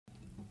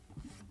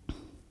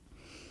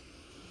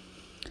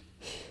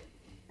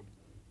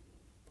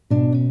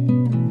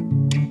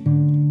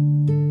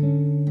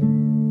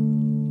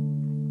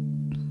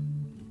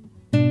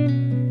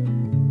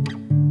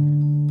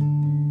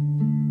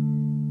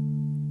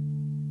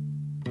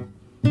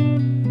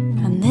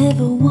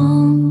never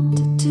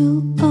wanted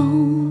to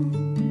own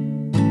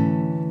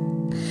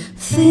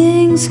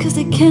things 'cause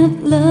they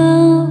can't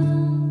love.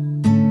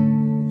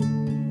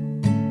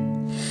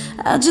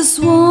 I just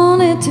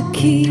wanted to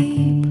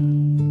keep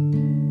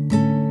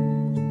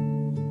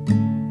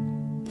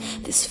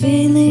this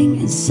feeling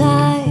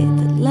inside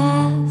that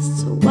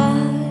lasts a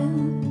while.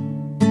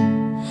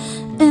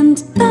 And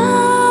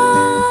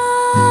I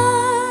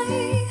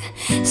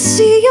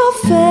see your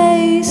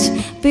face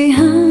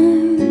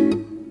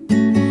behind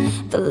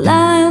the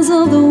lies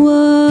of the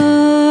world.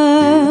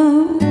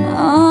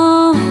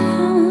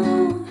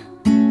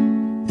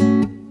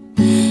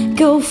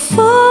 Go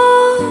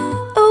far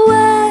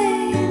away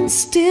and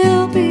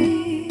still be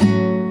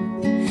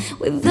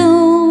with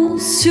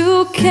those who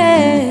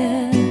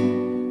care.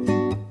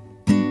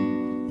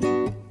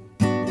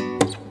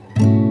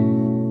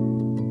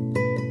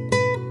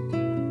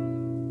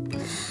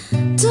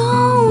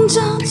 Don't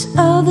judge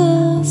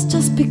others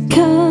just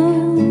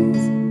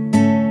because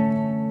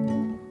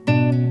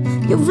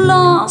you've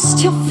lost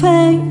your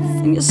faith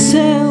in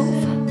yourself.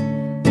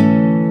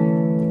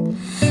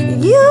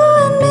 You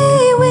and me,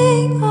 we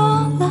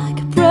are like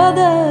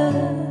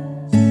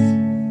brothers.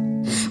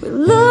 We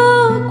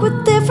look with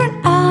different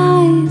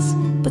eyes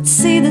but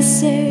see the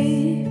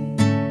same.